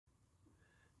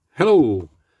Hello,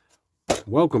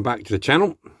 welcome back to the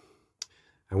channel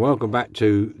and welcome back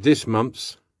to this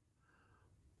month's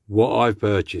what I've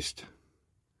purchased.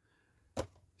 This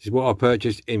is what I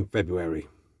purchased in February.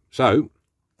 So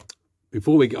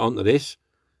before we get on to this,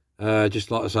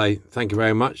 just like to say thank you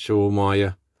very much to all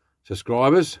my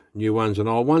subscribers, new ones and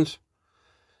old ones.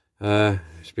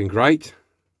 It's been great.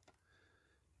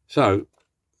 So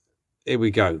here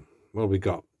we go. What have we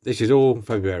got? This is all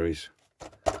February's.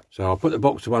 So I'll put the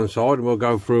box to one side and we'll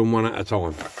go through them one at a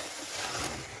time.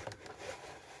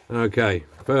 Okay,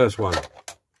 first one.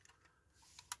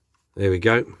 There we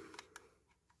go.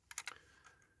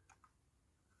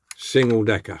 Single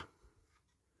decker.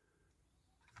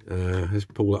 Let's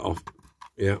pull that off.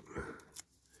 Yeah.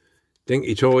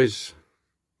 Dinky Toys.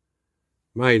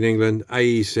 Made in England.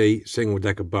 AEC single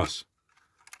decker bus.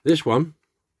 This one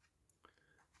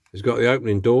has got the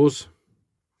opening doors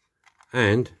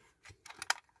and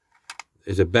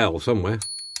there's a bell somewhere.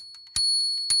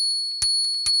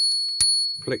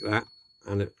 Flick that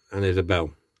and there's a bell.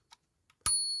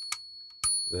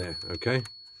 There, okay.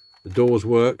 The doors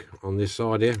work on this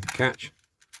side here. Catch.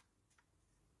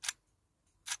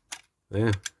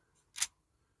 There.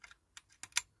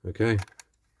 Okay.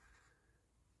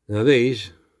 Now this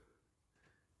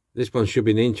one should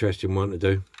be an interesting one to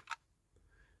do,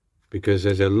 because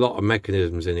there's a lot of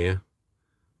mechanisms in here,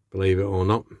 believe it or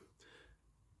not.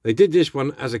 They did this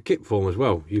one as a kit form as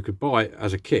well. You could buy it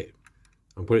as a kit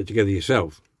and put it together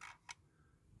yourself.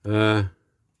 I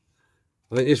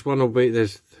think this one will be,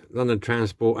 there's London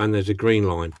Transport and there's a green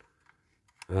line.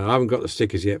 I haven't got the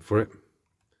stickers yet for it.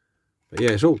 But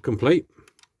yeah, it's all complete.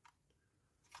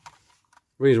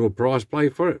 Reasonable price play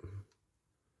for it.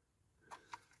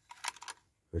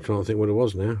 I'm trying to think what it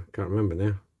was now. Can't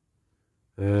remember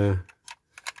now.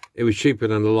 It was cheaper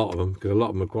than a lot of them, because a lot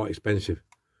of them are quite expensive.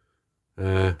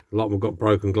 A lot of them got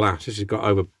broken glass. This has got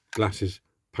over glasses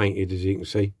painted, as you can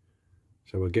see.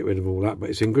 So we'll get rid of all that, but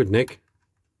it's in good nick,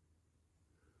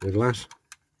 the glass.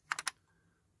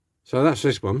 So that's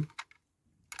this one.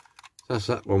 That's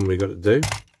that one we got to do.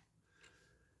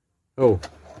 Oh,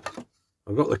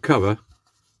 I've got the cover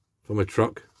from a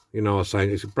truck. You know, I was saying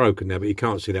it's broken there, but you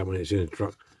can't see that when it's in a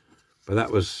truck. But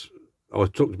that was, I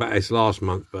talked about this last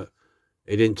month, but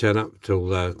it didn't turn up till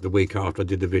the week after I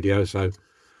did the video. So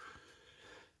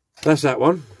that's that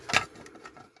one.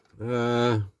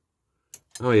 Oh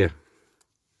yeah,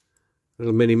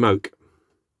 little mini moke.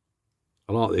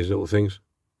 I like these little things.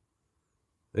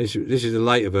 This is the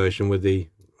later version with the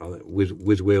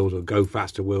whiz wheels or go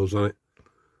faster wheels on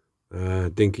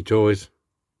it. Dinky Toys.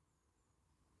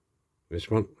 This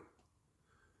one.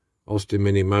 Austin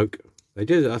mini moke. They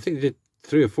did, I think they did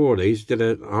 3 or 4 of these. Did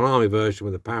an army version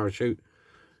with a parachute.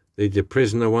 They did the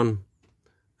prisoner one,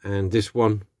 and this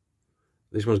one.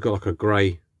 This one's got like a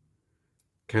grey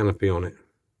canopy on it.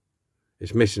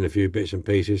 It's missing a few bits and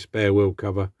pieces. Spare wheel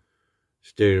cover,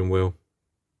 steering wheel.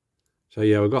 So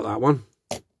yeah, we've got that one.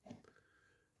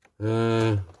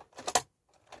 And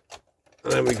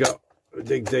then we got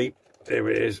dig deep. There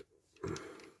it is.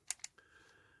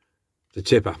 The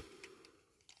tipper.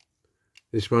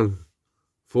 This one,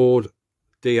 Ford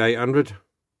D800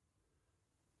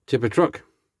 tipper truck.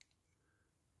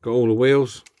 Got all the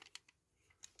wheels.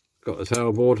 Got the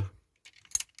tailboard.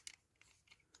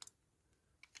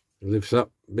 It lifts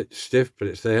up, a bit stiff, but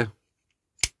it's there.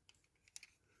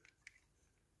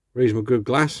 Reasonable good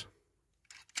glass.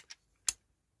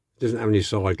 Doesn't have any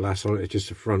side glass on it, it's just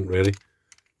the front really.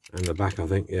 And the back, I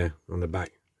think, yeah, on the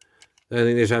back. The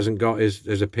only thing this hasn't got is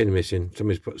there's a pin missing.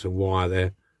 Somebody's put some wire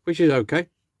there, which is okay.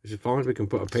 This is fine, we can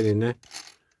put a pin in there.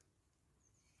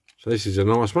 So this is a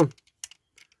nice one.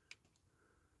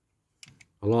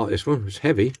 I like this one, it's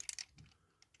heavy.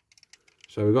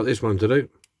 So we've got this one to do.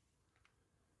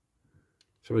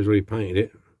 Somebody's repainted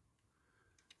it.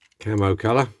 Camo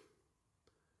colour.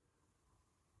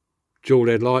 Dual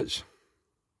headlights.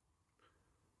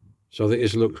 So I think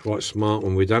this looks quite smart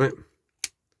when we've done it.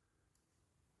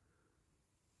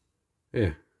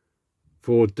 Yeah.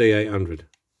 Ford D800.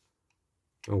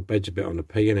 Old bed's a bit on the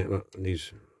P, innit? Look,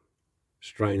 needs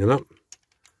straightening up.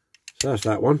 So that's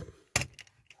that one.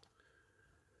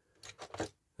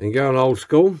 Then going old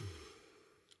school.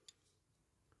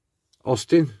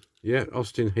 Austin. Yeah,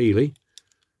 Austin Healey.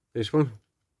 This one.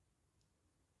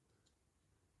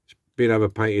 It's been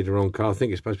overpainted the wrong colour. I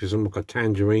think it's supposed to be some like a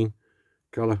tangerine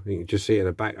colour. You can just see it in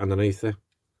the back underneath there.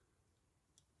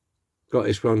 Got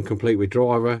this one complete with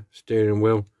driver, steering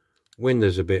wheel.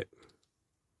 Windows a bit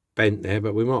bent there,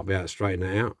 but we might be able to straighten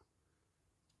that out.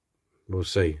 We'll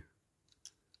see.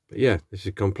 But yeah, this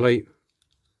is complete.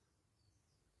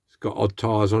 It's got odd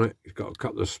tyres on it. It's got a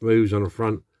couple of smooths on the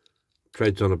front.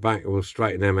 treads on the back. We'll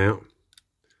straighten them out.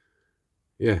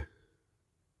 Yeah.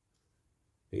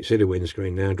 You can see the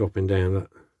windscreen now dropping down.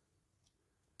 Look.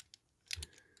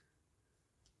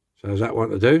 So there's that one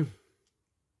to do.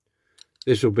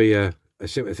 This will be a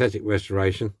sympathetic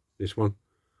restoration, this one.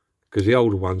 Because the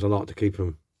older ones, I like to keep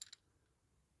them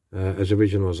as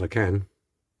original as I can.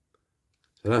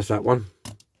 So that's that one.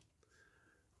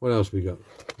 What else we got?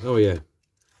 Oh yeah,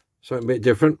 something a bit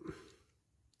different.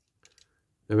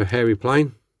 We have a hairy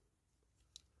plane.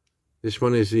 This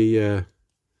one is the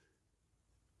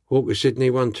Hawker Sydney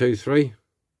 123.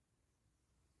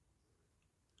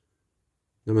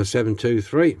 Number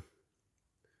 723.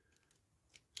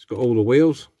 It's got all the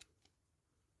wheels.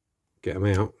 Get them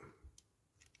out.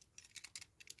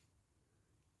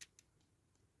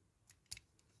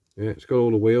 Yeah, it's got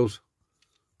all the wheels,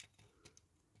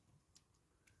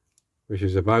 which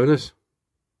is a bonus.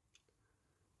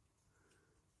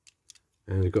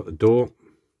 And we've got the door.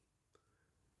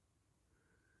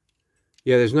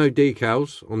 Yeah, there's no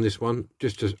decals on this one,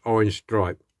 just an orange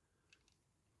stripe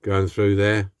going through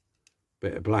there.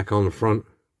 Bit of black on the front.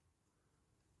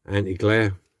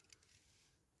 Anti-glare.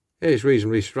 Yeah, it's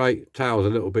reasonably straight. Tail's a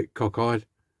little bit cockeyed.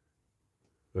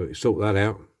 But we sort that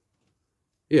out.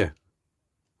 Yeah,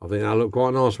 I think that'll look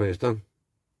quite nice when it's done.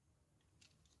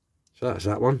 So that's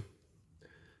that one.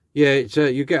 Yeah, it's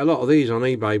you get a lot of these on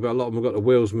eBay, but a lot of them have got the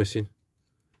wheels missing.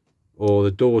 Or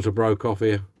the doors are broke off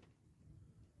here.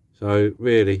 So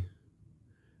really,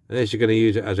 unless you're going to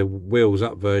use it as a wheels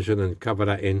up version and cover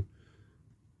that in,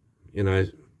 you know,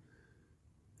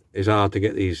 it's hard to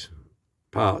get these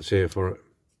parts here for it.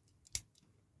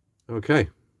 Okay,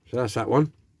 so that's that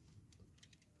one.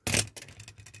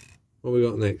 What we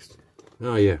got next?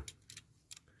 Oh yeah,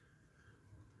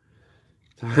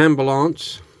 the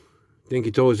ambulance.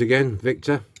 Dinky Toys again.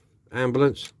 Victor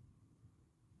ambulance.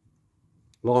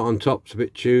 Light on top's a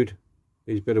bit chewed.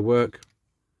 Needs a bit of work.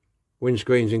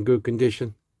 Windscreen's in good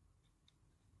condition.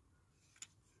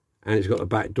 And it's got a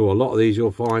back door. A lot of these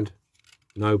you'll find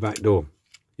no back door.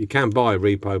 You can buy a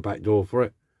repo back door for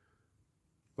it,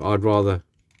 but I'd rather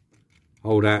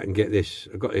hold out and get this.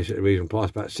 I got this at a reasonable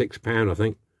price, about £6 I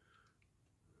think.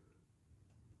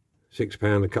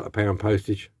 £6, a couple of pound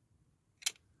postage.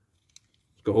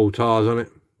 It's got all tyres on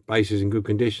it. Base is in good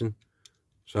condition,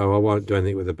 so I won't do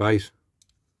anything with the base.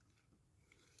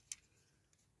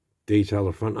 Detail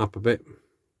the front up a bit.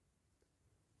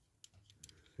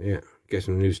 Yeah, get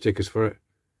some new stickers for it.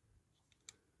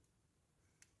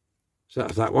 So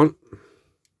that's that one.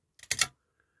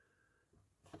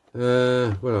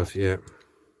 What else? Yeah,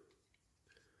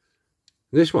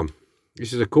 this one.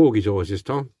 This is a corgi toys this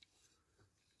time.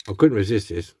 I couldn't resist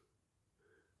this.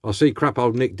 I see crap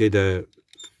old Nick did a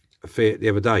Fiat the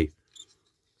other day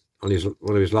on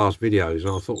one of his last videos, and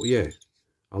I thought, well, yeah,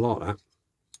 I like that.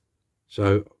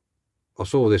 So I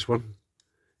saw this one.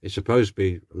 It's supposed to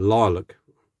be lilac,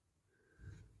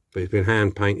 but it's been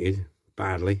hand painted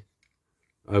badly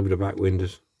over the back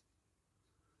windows.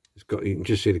 It's got, you can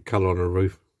just see the colour on the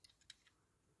roof.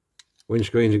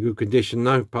 Windscreen's in good condition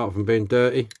though, apart from being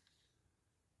dirty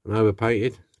and over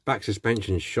painted. Back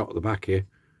suspension's shot at the back here.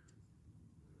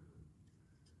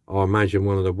 I imagine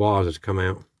one of the wires has come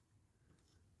out.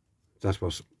 That's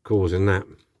what's causing that.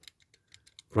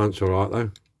 Front's alright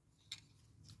though.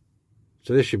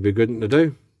 So this should be good to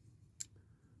do.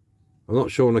 I'm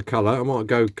not sure on the colour. I might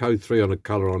go code 3 on the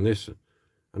colour on this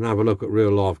and have a look at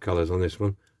real life colours on this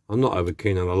one. I'm not over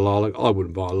keen on a lilac. I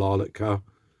wouldn't buy a lilac car.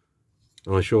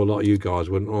 And I'm sure a lot of you guys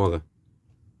wouldn't either.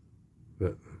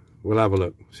 But we'll have a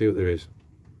look, see what there is.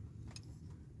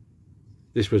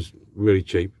 This was really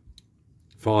cheap.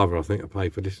 £5 I think I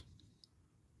paid for this.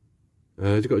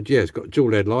 It's got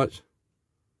dual headlights.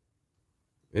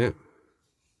 Yeah.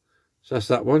 So that's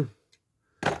that one.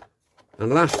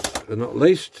 And last but not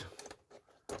least,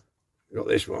 got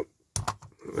this one.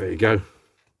 There you go.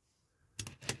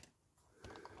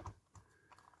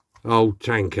 Old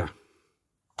tanker.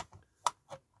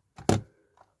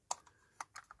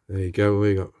 There you go.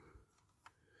 We got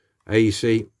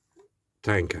AC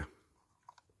tanker.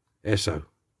 Esso.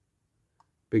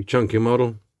 Big chunky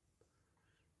model.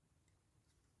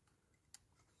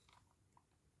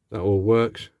 That all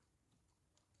works.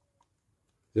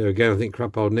 There again, I think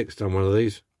crap old Nick's done one of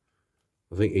these.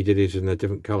 I think he did his in a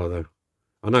different colour though.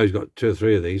 I know he's got 2 or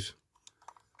 3 of these.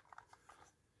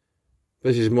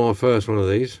 This is my first one of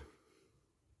these.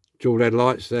 Dual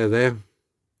headlights, they're there.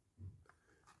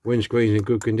 Windscreen's in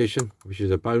good condition, which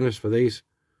is a bonus for these.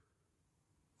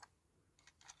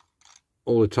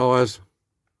 All the tyres.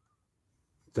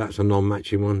 That's a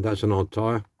non-matching one. That's an odd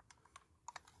tyre.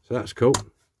 So that's cool.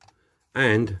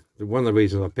 And one of the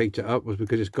reasons I picked it up was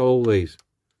because it's got all these.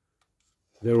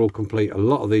 They're all complete. A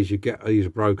lot of these you get, these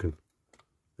are broken.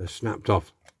 They're snapped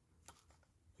off.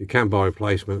 You can buy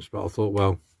replacements, but I thought,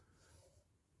 well,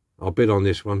 I'll bid on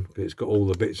this one because it's got all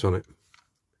the bits on it.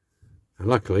 And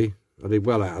luckily, I did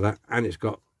well out of that, and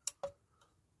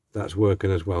that's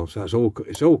working as well. So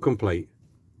it's all complete.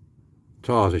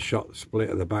 Tyres are shot,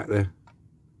 split at the back there,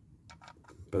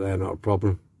 but they're not a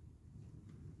problem.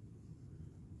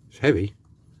 It's heavy.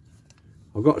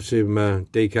 I've got some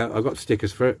decal. I've got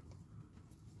stickers for it.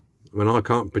 I mean, I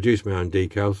can't produce my own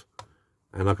decals,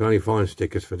 and I can only find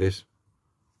stickers for this.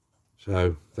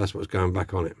 So that's what's going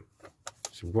back on it.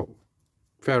 So what,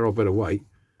 fair old bit of weight.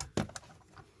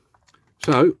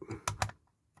 So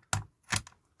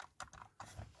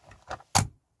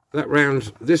that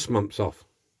rounds this month's off.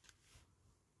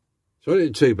 So it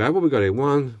isn't too bad. What we got here?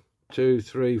 1, 2,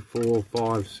 3, 4,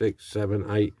 5, 6, 7,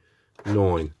 8,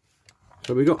 9.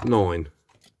 So we got 9.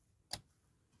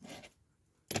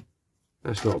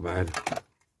 That's not bad.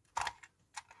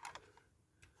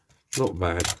 Not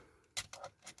bad.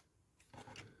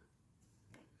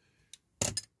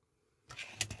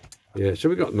 Yeah, so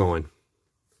we got 9.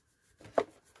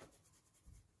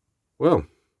 Well,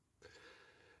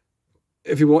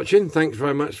 if you're watching, thanks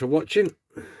very much for watching.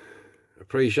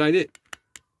 Appreciate it.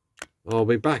 I'll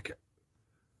be back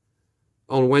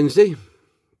on Wednesday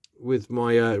with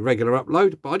my regular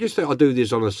upload, but I just think I'll do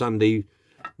this on a Sunday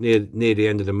near the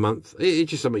end of the month.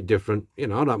 It's just something different, you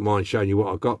know. I don't mind showing you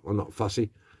what I've got. I'm not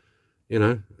fussy, you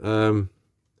know.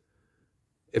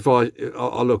 If I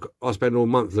spend all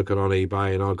month looking on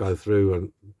eBay, and I'll go through,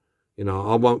 and you know,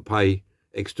 I won't pay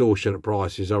extortionate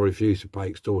prices. I refuse to pay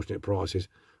extortionate prices,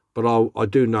 but I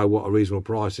do know what a reasonable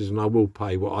price is, and I will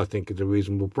pay what I think is a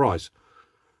reasonable price.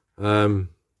 So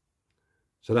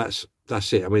that's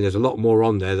it. I mean, there's a lot more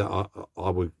on there that I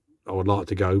would like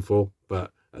to go for,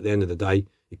 but at the end of the day,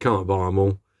 you can't buy them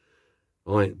all.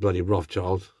 I ain't bloody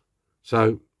Rothschild.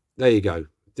 So there you go.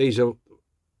 These are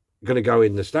going to go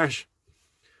in the stash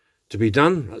to be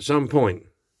done at some point.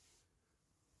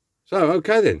 So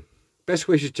okay then. Best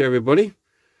wishes to everybody,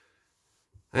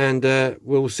 and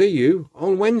we'll see you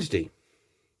on Wednesday.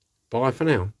 Bye for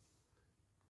now.